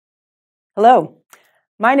Hello,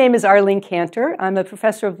 my name is Arlene Cantor. I'm a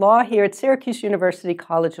professor of law here at Syracuse University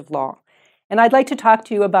College of Law, and I'd like to talk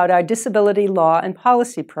to you about our Disability Law and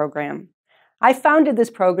Policy program. I founded this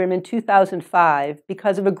program in 2005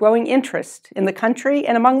 because of a growing interest in the country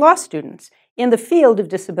and among law students in the field of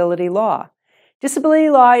disability law. Disability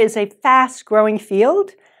law is a fast-growing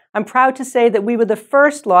field. I'm proud to say that we were the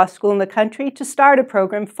first law school in the country to start a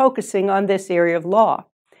program focusing on this area of law.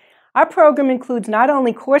 Our program includes not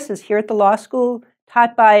only courses here at the law school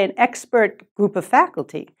taught by an expert group of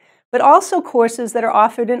faculty, but also courses that are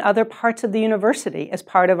offered in other parts of the university as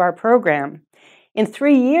part of our program. In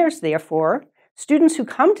 3 years, therefore, students who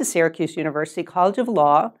come to Syracuse University College of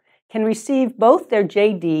Law can receive both their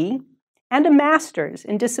JD and a master's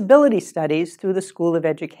in disability studies through the School of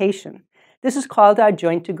Education. This is called our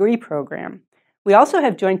joint degree program. We also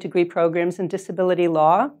have joint degree programs in disability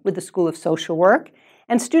law with the School of Social Work,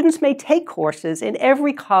 and students may take courses in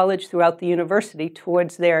every college throughout the university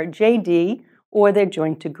towards their JD or their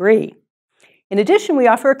joint degree. In addition, we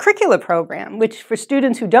offer a curricular program, which for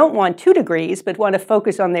students who don't want 2 degrees but want to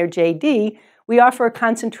focus on their JD, we offer a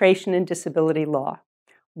concentration in disability law.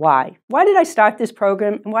 Why? Why did I start this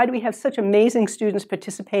program, and why do we have such amazing students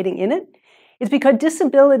participating in it? It's because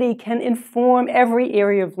disability can inform every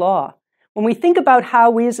area of law. When we think about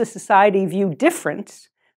how we as a society view difference,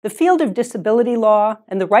 the field of disability law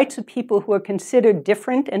and the rights of people who are considered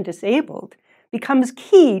different and disabled becomes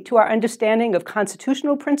key to our understanding of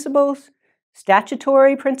constitutional principles,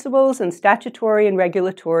 statutory principles, and statutory and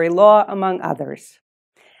regulatory law, among others.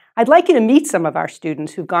 I'd like you to meet some of our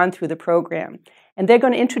students who've gone through the program, and they're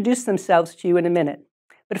going to introduce themselves to you in a minute.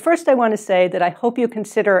 But first, I want to say that I hope you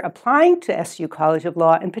consider applying to SU College of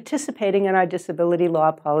Law and participating in our Disability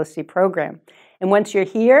Law Policy program. And once you're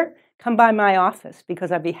here, come by my office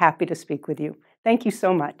because I'd be happy to speak with you. Thank you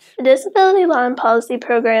so much. The Disability Law and Policy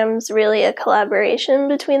program is really a collaboration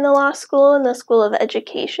between the law school and the School of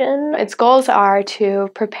Education. Its goals are to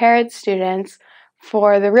prepare students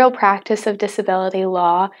for the real practice of disability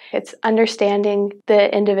law. It's understanding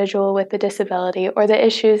the individual with the disability or the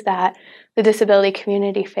issues that the disability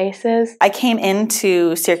community faces. I came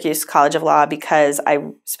into Syracuse College of Law because I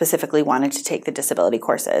specifically wanted to take the disability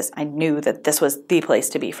courses. I knew that this was the place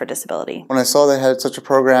to be for disability. When I saw they had such a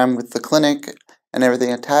program with the clinic and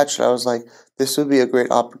everything attached, I was like, this would be a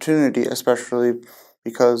great opportunity, especially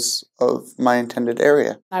because of my intended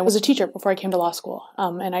area. I was a teacher before I came to law school,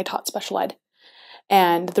 and I taught special ed.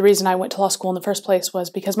 And the reason I went to law school in the first place was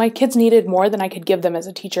because my kids needed more than I could give them as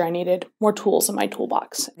a teacher. I needed more tools in my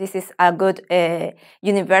toolbox. This is a good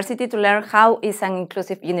university to learn how it's an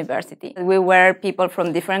inclusive university. We were people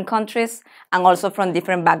from different countries and also from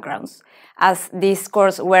different backgrounds. As these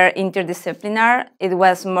courses were interdisciplinary, it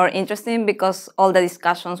was more interesting because all the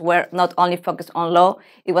discussions were not only focused on law,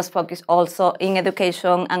 it was focused also in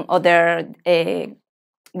education and other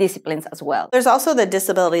disciplines as well. There's also the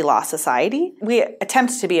Disability Law Society. We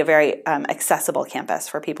attempt to be a very accessible campus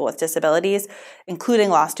for people with disabilities, including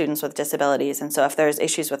law students with disabilities. And so if there's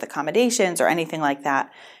issues with accommodations or anything like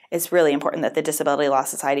that, it's really important that the Disability Law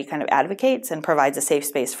Society kind of advocates and provides a safe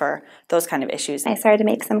space for those kind of issues. I started to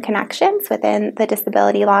make some connections within the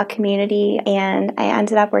disability law community, and I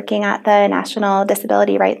ended up working at the National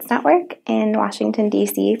Disability Rights Network in Washington,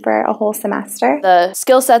 D.C. for a whole semester. The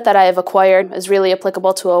skill set that I have acquired is really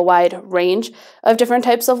applicable to a wide range of different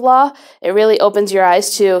types of law. It really opens your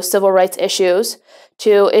eyes to civil rights issues,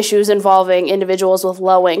 to issues involving individuals with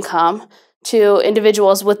low income, to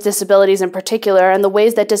individuals with disabilities in particular, and the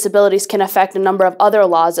ways that disabilities can affect a number of other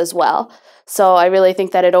laws as well. So I really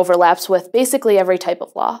think that it overlaps with basically every type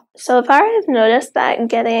of law. So far, I've noticed that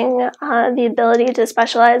getting the ability to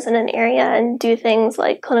specialize in an area and do things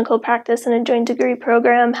like clinical practice in a joint degree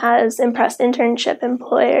program has impressed internship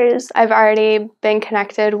employers. I've already been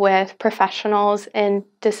connected with professionals in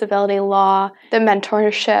disability law. The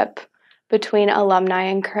mentorship between alumni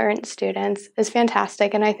and current students is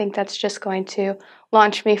fantastic, and I think that's just going to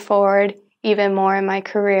launch me forward even more in my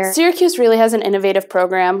career. Syracuse really has an innovative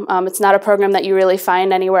program. It's not a program that you really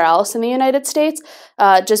find anywhere else in the United States,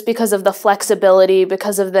 just because of the flexibility,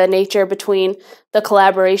 because of the nature between the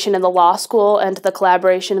collaboration in the law school and the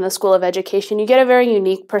collaboration in the School of Education. You get a very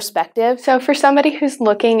unique perspective. So for somebody who's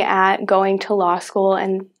looking at going to law school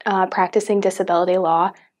and practicing disability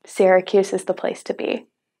law, Syracuse is the place to be.